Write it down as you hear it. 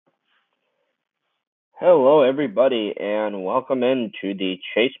Hello, everybody, and welcome into the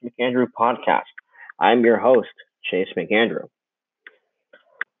Chase McAndrew podcast. I'm your host, Chase McAndrew.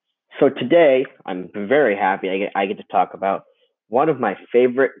 So today, I'm very happy I get to talk about one of my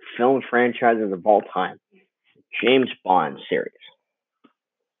favorite film franchises of all time, James Bond series.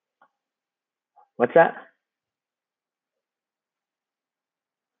 What's that?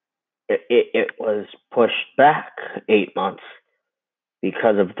 It was pushed back 8 months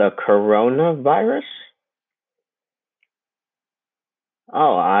because of the coronavirus.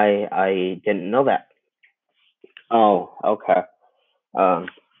 Oh, I didn't know that. Oh, okay. Um,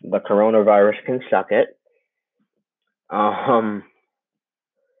 the coronavirus can suck it. Um,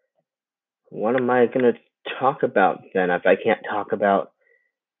 what am I going to talk about then if I can't talk about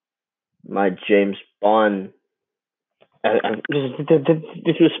my James Bond? This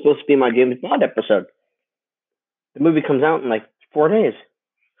was supposed to be my James Bond episode. The movie comes out in like 4 days.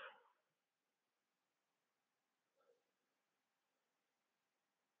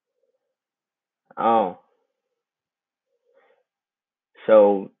 Oh,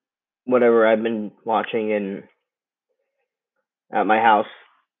 so whatever I've been watching in at my house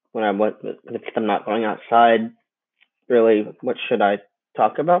when if I'm not going outside, really, what should I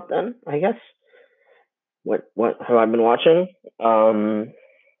talk about then? I guess what have I been watching? A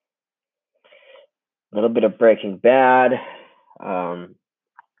little bit of Breaking Bad. Um,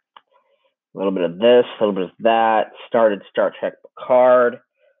 a little bit of this, a little bit of that. Started Star Trek Picard.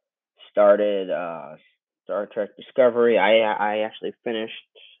 Started Star Trek Discovery. I actually finished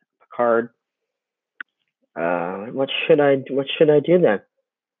Picard. What should I do then?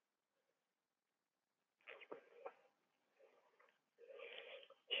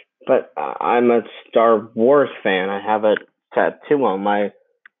 But I'm a Star Wars fan. I have a tattoo on my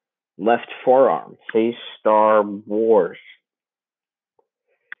left forearm. See, Star Wars.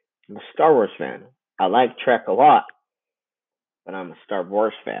 I'm a Star Wars fan. I like Trek a lot, but I'm a Star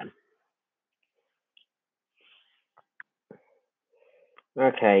Wars fan.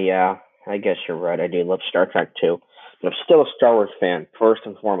 Okay, yeah, I guess you're right. I do love Star Trek too, but I'm still a Star Wars fan first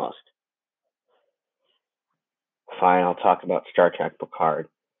and foremost. Fine, I'll talk about Star Trek Picard.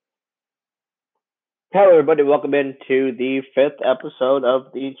 Hello, everybody. Welcome into the fifth episode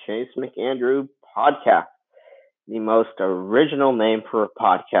of the Chase McAndrew podcast, the most original name for a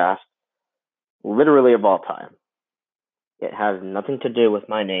podcast, literally of all time. It has nothing to do with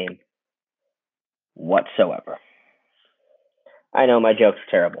my name whatsoever. I know my jokes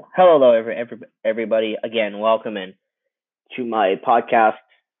are terrible. Hello, everybody. Again, welcome in to my podcast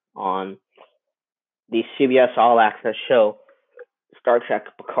on the CBS All Access show, Star Trek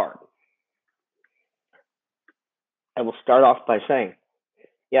Picard. I will start off by saying,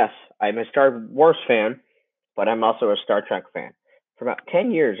 yes, I'm a Star Wars fan, but I'm also a Star Trek fan. For about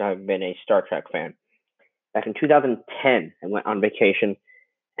 10 years, I've been a Star Trek fan. Back in 2010, I went on vacation,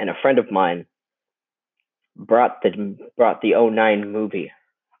 and a friend of mine brought the '09 movie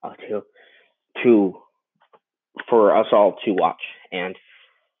to to for us all to watch, and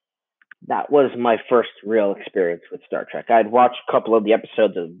that was my first real experience with Star Trek. I'd watched a couple of the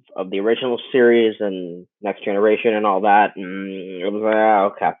episodes of the original series and Next Generation and all that, and it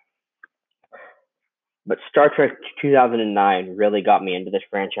was okay. But Star Trek 2009 really got me into this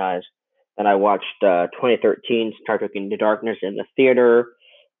franchise. Then I watched 2013 Star Trek Into Darkness in the theater,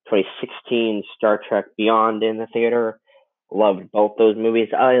 2016 Star Trek Beyond in the theater. Loved both those movies.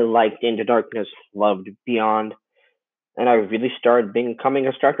 I liked Into Darkness, loved Beyond. And I really started becoming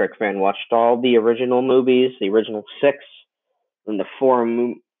a Star Trek fan. Watched all the original movies, the original six, and the four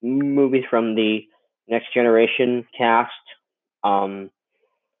movies from the Next Generation cast. Um,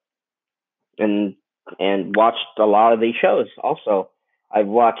 and watched a lot of these shows. Also, I've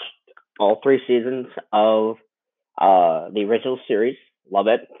watched all three seasons of the original series. Love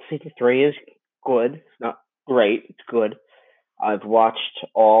it. Season three is good. It's not great. It's good. I've watched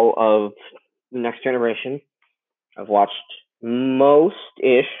all of the Next Generation. I've watched most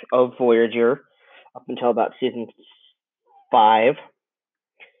ish of Voyager up until about season five.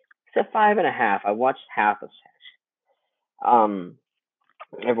 Except 5.5. I watched half of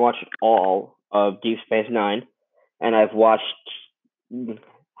it. I've watched all of Deep Space Nine, and I've watched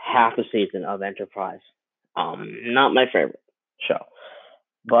half a season of Enterprise. Not my favorite show,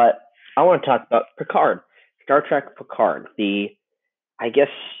 but I want to talk about Picard, Star Trek Picard, the I guess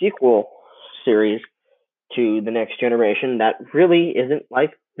sequel series to the Next Generation that really isn't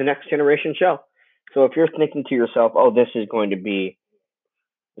like the Next Generation show. So if you're thinking to yourself, "Oh, this is going to be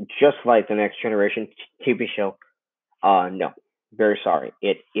just like the Next Generation TV show," no, very sorry,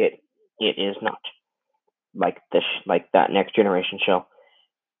 it is not like that Next Generation show,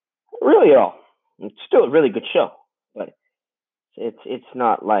 really at all. It's still a really good show, but it's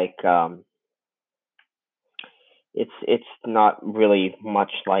not like it's not really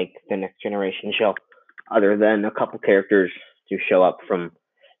much like the Next Generation show, other than a couple characters to show up from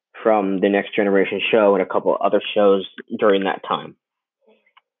the Next Generation show and a couple other shows during that time.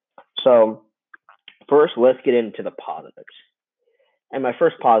 So first, let's get into the positives. And my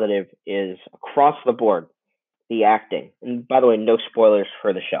first positive is across the board, the acting. And by the way, no spoilers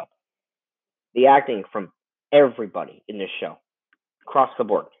for the show. The acting from everybody in this show, across the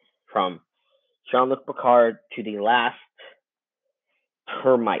board, from Jean-Luc Picard to the last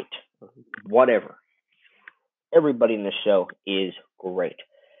termite, whatever. Everybody in this show is great.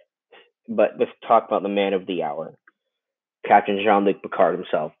 But let's talk about the man of the hour, Captain Jean-Luc Picard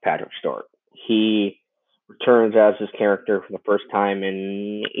himself, Patrick Stewart. He returns as his character for the first time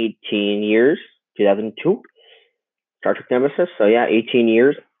in 18 years, 2002, Star Trek Nemesis. So yeah, 18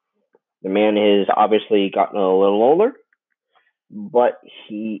 years. The man has obviously gotten a little older, but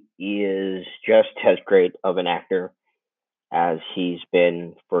he is just as great of an actor as he's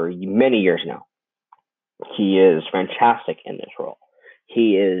been for many years now. He is fantastic in this role.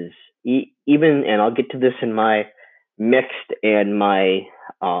 He is even, and I'll get to this in my mixed and my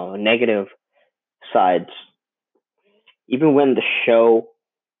negative sides. Even when the show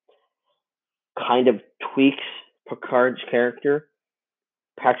kind of tweaks Picard's character,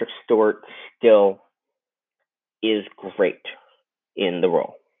 Patrick Stewart still is great in the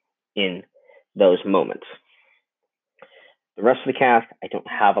role in those moments. The rest of the cast, I don't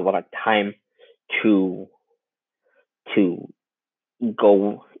have a lot of time to to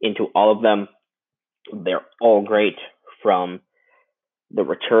go into all of them. They're all great. From the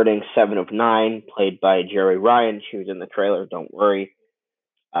returning Seven of Nine, played by Jerry Ryan. She was in the trailer. Don't worry.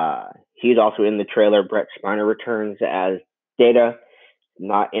 He's also in the trailer. Brett Spiner returns as Data.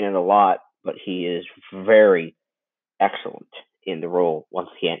 Not in it a lot, but he is very excellent in the role once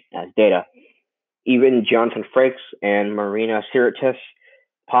again as Data. Even Jonathan Frakes and Marina Sirtis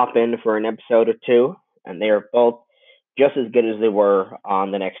pop in for an episode or two, and they are both just as good as they were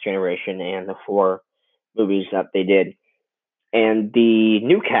on The Next Generation and the four movies that they did. And the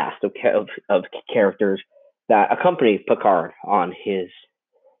new cast of characters that accompany Picard on his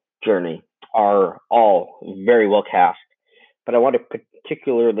journey are all very well cast. But I want to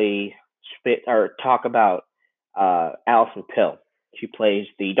particularly talk about Alison Pill. She plays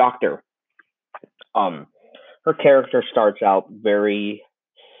the Doctor. Her character starts out very,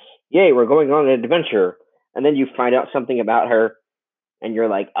 yay, we're going on an adventure, and then you find out something about her, and you're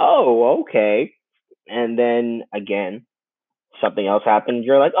like, oh, okay, and then again, something else happens.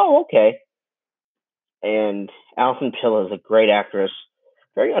 You're like, oh, okay. And Alison Pill is a great actress,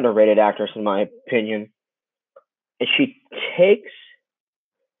 very underrated actress in my opinion. And she takes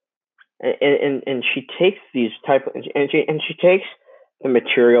and she takes these type of, and she takes the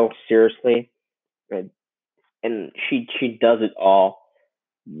material seriously, and she does it all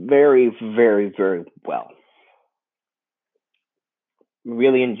very very very well.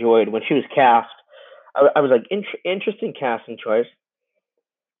 Really enjoyed when she was cast. I was like interesting casting choice,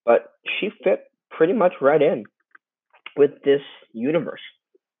 but she fit pretty much right in with this universe.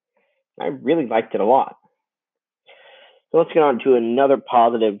 I really liked it a lot. So let's get on to another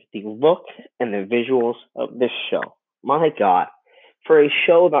positive, the look and the visuals of this show. My God, for a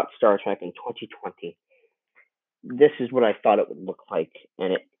show about Star Trek in 2020, this is what I thought it would look like,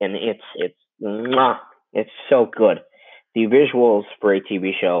 and it's so good. The visuals for a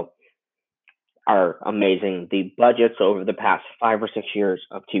TV show are amazing. The budgets over the past 5 or 6 years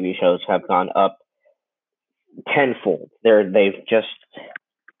of TV shows have gone up tenfold. They've just,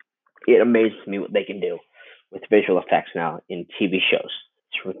 it amazes me what they can do with visual effects now in TV shows.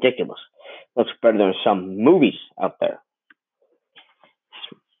 It's ridiculous. Looks better than some movies out there.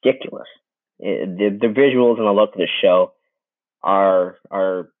 It's ridiculous. The visuals and the look of the show are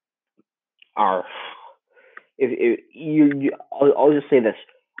if you I'll just say this: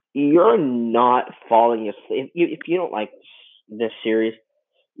 you're not falling asleep if you don't like this series.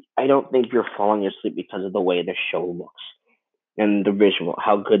 I don't think you're falling asleep because of the way the show looks and the visual,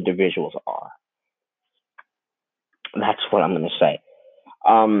 how good the visuals are. That's what I'm going to say.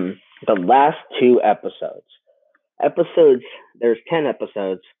 The last two episodes, there's 10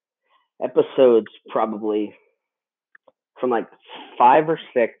 episodes. Episodes probably from like 5 or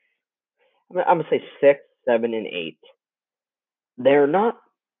 6. I'm going to say 6, 7, and 8. They're not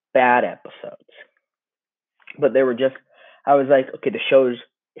bad episodes, but they were just, I was like, okay, the show's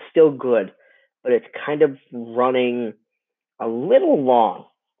still good, but it's kind of running a little long.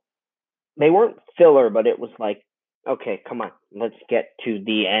 They weren't filler, but it was like Okay, come on. Let's get to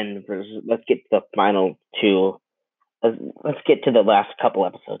the end. Let's get to the final two. Let's get to the last couple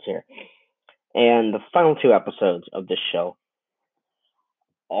episodes here. And the final two episodes of this show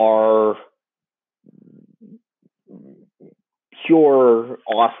are pure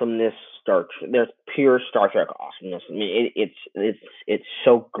awesomeness. There's pure Star Trek awesomeness. I mean, it's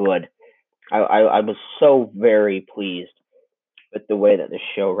so good. I was so very pleased with the way that the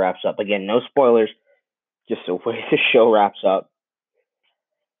show wraps up. Again, no spoilers. Just the way the show wraps up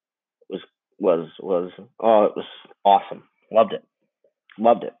was it was awesome. Loved it.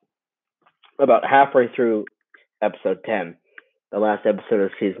 Loved it. About halfway through episode 10, the last episode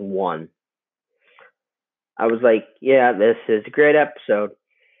of season 1, I was like, yeah, this is a great episode.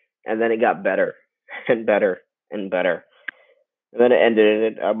 And then it got better and better and better. And then it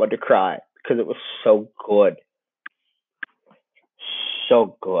ended and I'm about to cry because it was so good.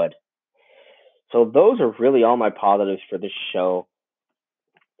 So good. So those are really all my positives for this show.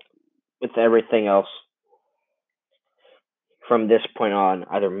 With everything else from this point on,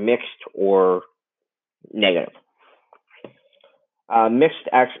 either mixed or negative. Mixed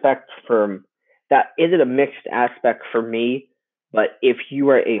aspect from that isn't a mixed aspect for me, but if you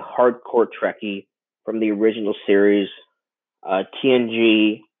are a hardcore Trekkie from the original series,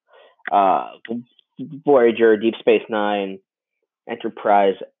 TNG, uh, Voyager, Deep Space Nine,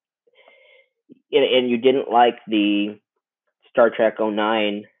 Enterprise, and you didn't like the Star Trek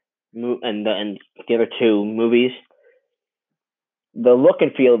 '09 and the other two movies, the look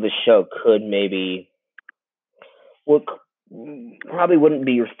and feel of the show could maybe look probably wouldn't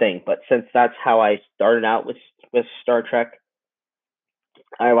be your thing. But since that's how I started out with Star Trek,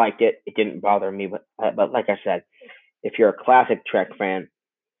 I liked it. It didn't bother me. But like I said, if you're a classic Trek fan,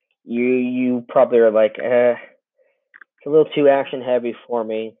 you probably are like, it's a little too action heavy for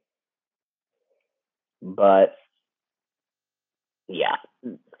me. But yeah,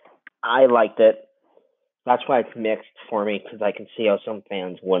 I liked it. That's why it's mixed for me because I can see how some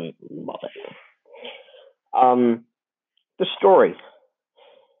fans wouldn't love it. Um, the story.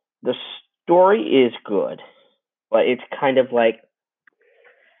 The story is good, but it's kind of like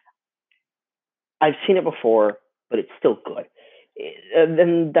I've seen it before, but it's still good.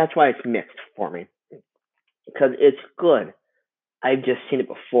 And that's why it's mixed for me because it's good. I've just seen it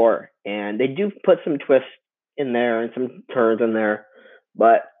before, and they do put some twists in there and some turns in there,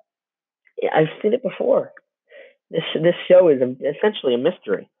 but I've seen it before. This show is essentially a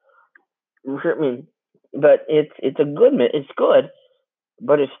mystery. I mean, but it's a good it's good,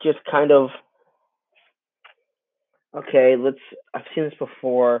 but it's just kind of okay. I've seen this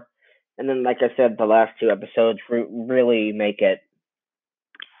before, and then like I said, the last two episodes really make it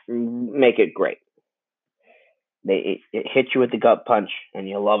great. It hits you with the gut punch, and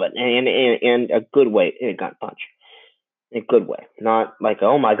you love it, and a good way, a gut punch, in a good way, not like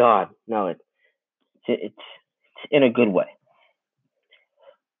oh my god, no, it's in a good way.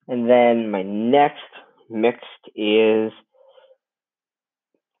 And then my next mixed is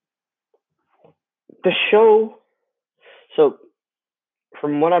the show. So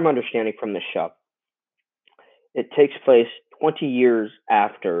from what I'm understanding from the show, it takes place 20 years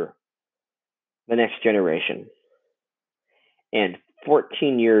after the next generation and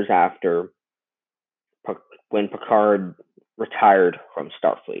 14 years after when Picard retired from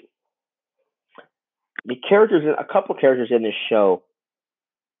Starfleet. A couple characters in this show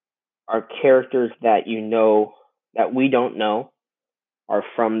are characters that you know that we don't know are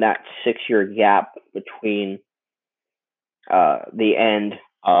from that 6 year gap between the end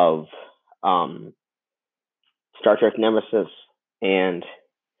of um, Star Trek Nemesis and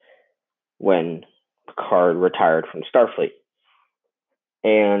when Picard retired from Starfleet.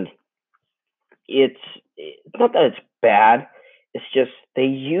 And it's not that it's bad. It's just they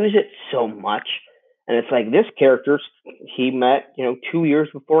use it so much, and it's like this character he met 2 years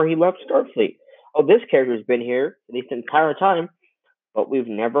before he left Starfleet. Oh, this character's been here this entire time, but we've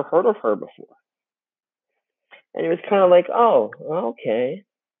never heard of her before. And it was kind of like, oh, okay,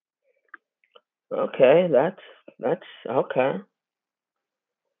 that's okay,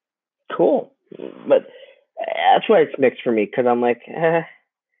 cool. But that's why it's mixed for me because I'm like,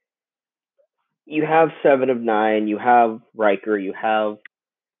 you have Seven of Nine, you have Riker, you have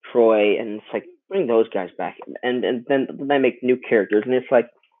Troy, and it's like bring those guys back, and then they make new characters, and it's like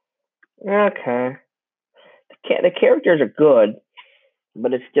okay, the characters are good,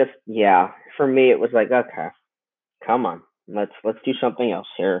 but it's just for me it was like okay, come on, let's do something else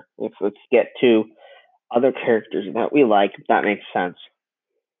here. Let's get to other characters that we like, if that makes sense.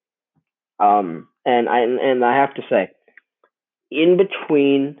 And I have to say, in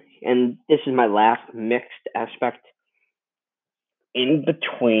between, and this is my last mixed aspect in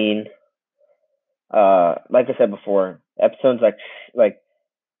between, like I said before, episodes like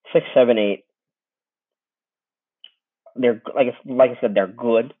 6, 7, 8. They're like I said, they're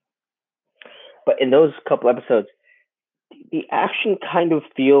good, but in those couple episodes, the action kind of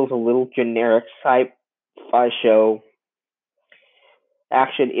feels a little generic sci-fi show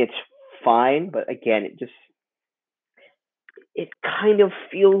action. It's fine, but again, it kind of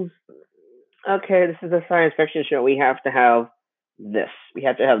feels okay. This is a science fiction show. We have to have this. We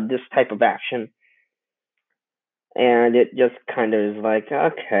have to have this type of action, and it just kind of is like,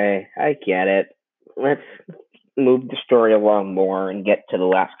 okay, I get it. Let's move the story along more and get to the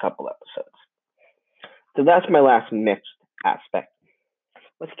last couple episodes. So that's my last mixed aspect.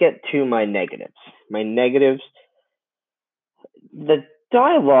 Let's get to my negatives. My negatives, the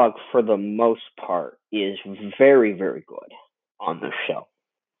dialogue for the most part is very, very good on this show.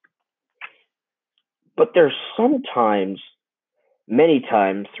 But there's sometimes, many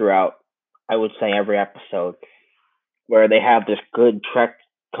times throughout, I would say every episode, where they have this good Trek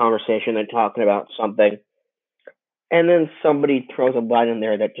conversation, they're talking about something, and then somebody throws a line in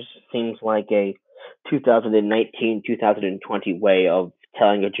there that just seems like a 2019, 2020 way of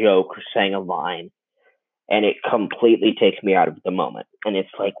telling a joke or saying a line, and it completely takes me out of the moment. And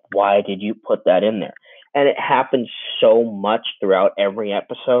it's like, why did you put that in there? And it happens so much throughout every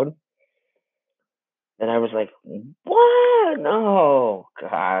episode that I was like, what? No,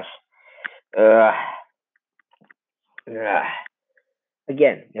 gosh. Ugh. Ugh.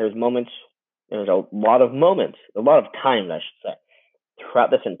 Again, there's a lot of moments, a lot of times, I should say,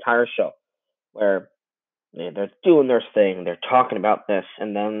 throughout this entire show where they're doing their thing, they're talking about this,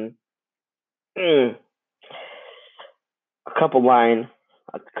 and then mm, a couple line,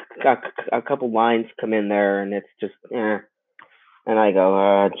 a couple lines come in there, and it's just, and I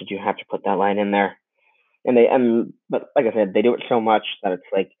go, did you have to put that line in there? But like I said, they do it so much that it's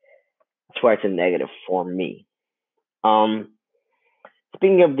like that's why it's a negative for me. Um,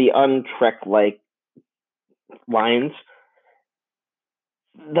 Speaking of the untrek like lines,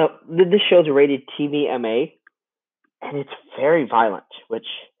 this show's rated TVMA, and it's very violent. Which,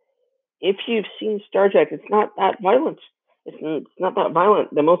 if you've seen Star Trek, it's not that violent. It's not that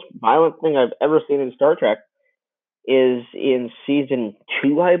violent. The most violent thing I've ever seen in Star Trek is in season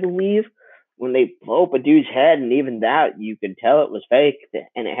 2, I believe, when they blow up a dude's head, and even that you could tell it was fake,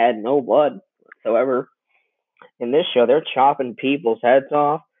 and it had no blood whatsoever. In this show, they're chopping people's heads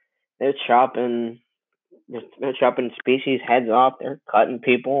off. They're chopping they're chopping species heads off. They're cutting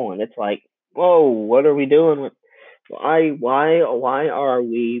people, and it's like, whoa, what are we doing? Why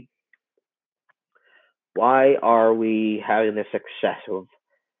are we having this excessive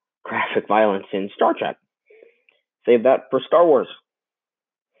graphic violence in Star Trek? Save that for Star Wars.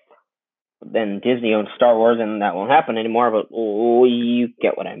 Then Disney owns Star Wars, and that won't happen anymore. But you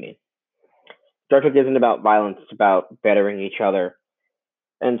get what I mean. Star Trek isn't about violence; it's about bettering each other.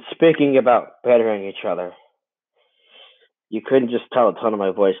 And speaking about bettering each other, you couldn't just tell a ton of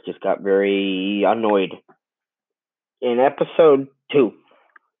my voice just got very annoyed. In episode 2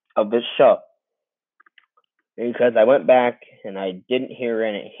 of this show, because I went back and I didn't hear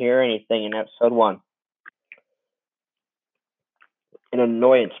anything in episode 1, an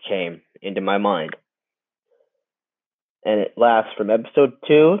annoyance came into my mind. And it lasts from episode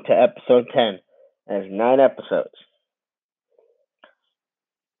 2 to episode 10. And it's 9 episodes.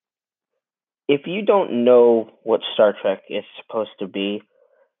 If you don't know what Star Trek is supposed to be,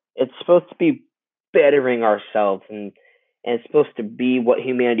 it's supposed to be bettering ourselves, and it's supposed to be what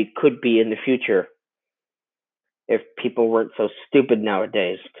humanity could be in the future if people weren't so stupid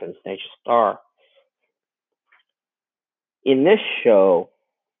nowadays, because they just are. In this show,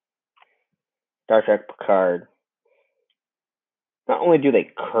 Star Trek Picard, not only do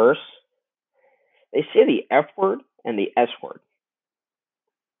they curse, they say the F word and the S word.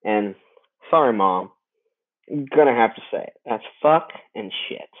 And sorry, Mom, I'm gonna have to say it. That's fuck and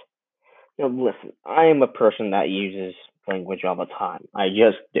shit. Listen, I am a person that uses language all the time. I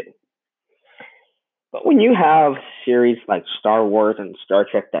just do. But when you have series like Star Wars and Star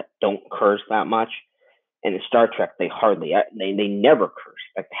Trek that don't curse that much, and in Star Trek they never curse.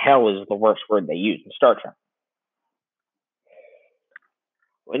 Like hell is the worst word they use in Star Trek.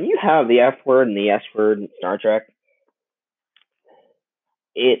 When you have the F word and the S word in Star Trek,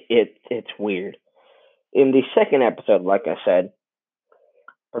 it's weird. In the second episode, like I said,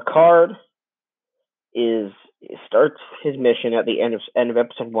 Picard starts his mission at the end of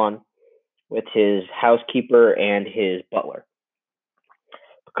episode 1 with his housekeeper and his butler.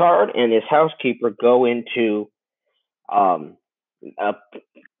 Picard and his housekeeper go into a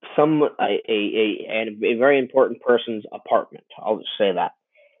a very important person's apartment. I'll just say that.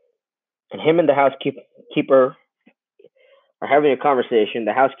 And him and the housekeeper are having a conversation.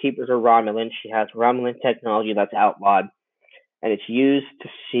 The housekeeper's a Romulan. She has Romulan technology that's outlawed, and it's used to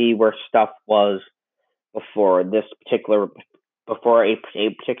see where stuff was before this particular before a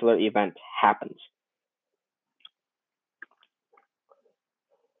particular event happens.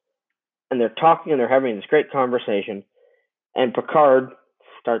 And they're talking and they're having this great conversation. And Picard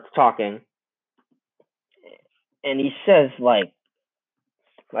starts talking, and he says like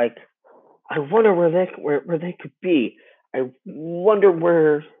I wonder where they could be. I wonder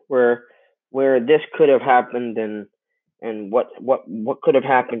where this could have happened and what could have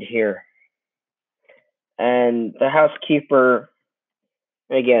happened here. And the housekeeper,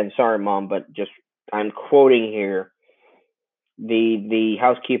 again, sorry mom, but just I'm quoting here. The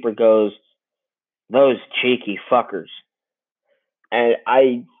housekeeper goes, "Those cheeky fuckers." And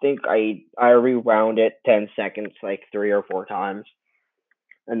I think I rewound it 10 seconds, like 3 or 4 times.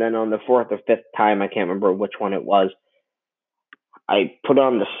 And then on the fourth or fifth time, I can't remember which one it was, I put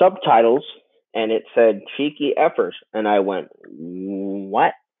on the subtitles and it said cheeky effers. And I went,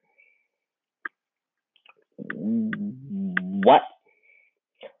 what? What?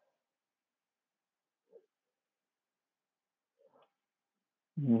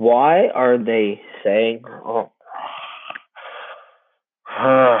 Why are they saying, oh,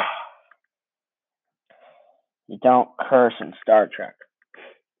 you don't curse in Star Trek?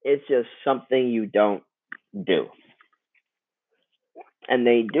 It's just something you don't do. And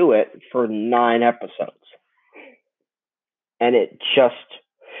they do it for 9 episodes. And it just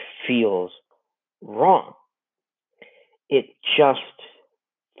feels wrong. It just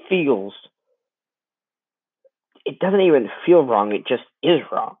feels, it doesn't even feel wrong, it just is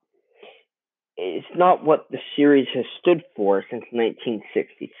wrong. It's not what the series has stood for since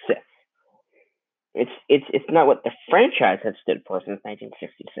 1966. It's not what the franchise has stood for since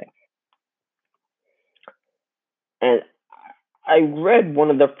 1966. And I read one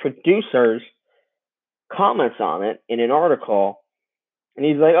of the producers' comments on it in an article, and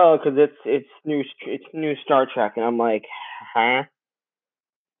he's like, "Oh, because it's new Star Trek," and I'm like, "Huh?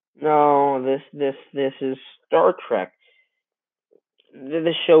 No, this is Star Trek.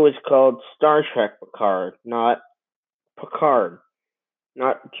 The show is called Star Trek Picard, not Picard,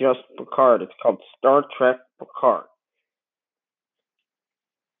 not just Picard. It's called Star Trek Picard."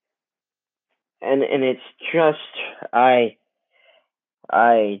 And it's just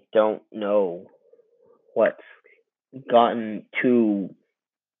I don't know what's gotten to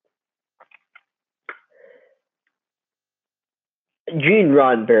Gene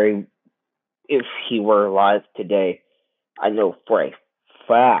Roddenberry. If he were alive today, I know for a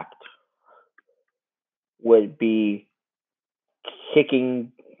fact would be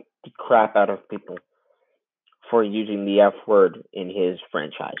kicking the crap out of people for using the F word in his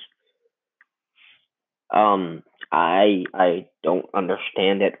franchise. I don't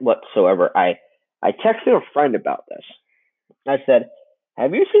understand it whatsoever. I texted a friend about this. I said,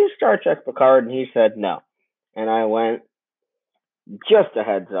 "Have you seen Star Trek Picard?" And he said no. And I went, "Just a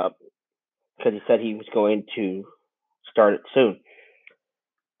heads up," because he said he was going to start it soon.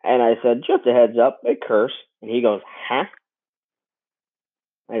 And I said, "Just a heads up, they curse." And he goes, "Huh?"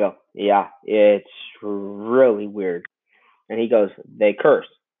 I go, "Yeah, it's really weird." And he goes, "They curse."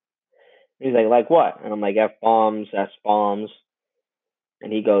 He's like what?" And I'm like, "F bombs, S bombs."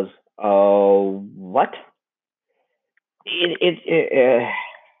 And he goes, "Oh, what?"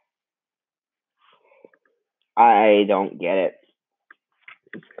 I don't get it.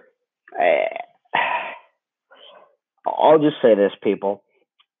 I, I'll just say this, people.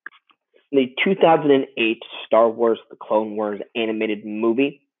 The 2008 Star Wars The Clone Wars animated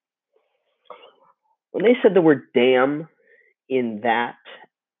movie, when they said the word damn in that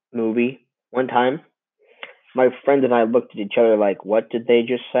movie one time, my friend and I looked at each other like, what did they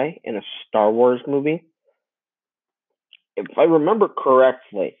just say in a Star Wars movie? If I remember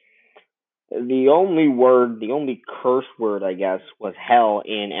correctly, the only curse word, I guess, was hell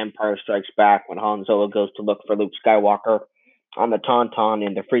in Empire Strikes Back when Han Solo goes to look for Luke Skywalker on the Tauntaun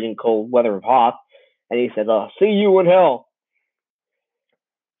in the freezing cold weather of Hoth, and he said, "Oh, see you in hell."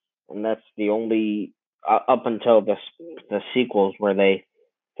 And that's the only up until the sequels where they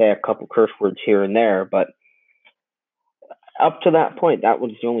say a couple curse words here and there, but up to that point, that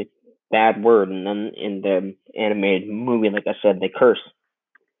was the only bad word. And then in the animated movie, like I said, they curse,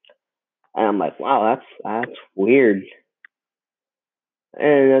 and I'm like, wow, that's weird.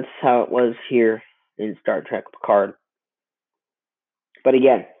 And that's how it was here in Star Trek Picard. But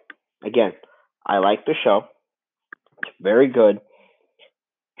again, I like the show. It's very good.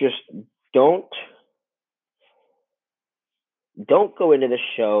 just don't don't go into the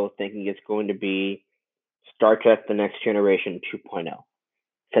show thinking it's going to be Star Trek: The Next Generation 2.0,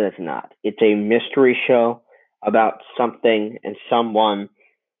 because it's not. It's a mystery show about something and someone,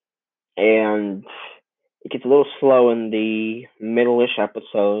 and it gets a little slow in the middle-ish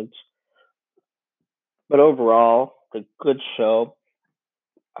episodes, but overall, it's a good show.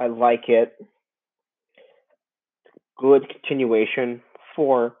 I like it. Good continuation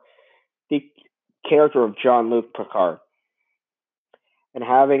for the character of Jean-Luc Picard, and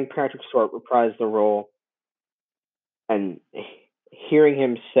having Patrick Stewart reprise the role and hearing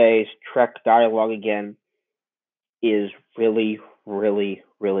him say Trek dialogue again is really, really,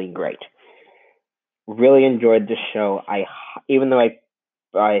 really great. Really enjoyed this show. Even though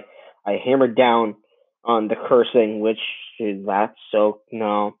I I hammered down on the cursing, which that's so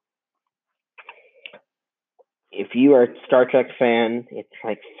no. If you are a Star Trek fan, it's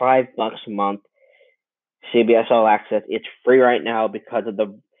like $5 a month. CBS All Access. It's free right now because of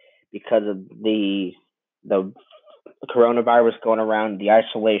the coronavirus going around, the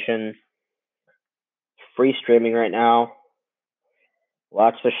isolation. Free streaming right now.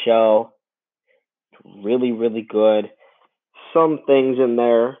 Watch the show. Really, really good. Some things in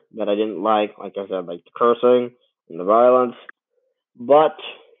there that I didn't like I said, like the cursing and the violence. But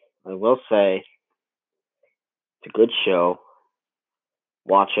I will say it's a good show.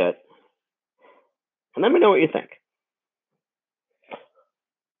 Watch it. And let me know what you think.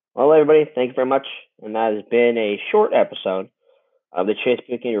 Well, everybody, thank you very much. And that has been a short episode of the Chase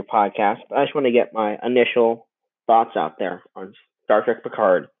Buchanan podcast. But I just want to get my initial thoughts out there on Star Trek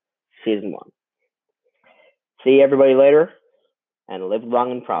Picard Season 1. See everybody later, and live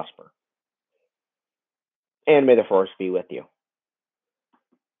long and prosper. And may the Force be with you.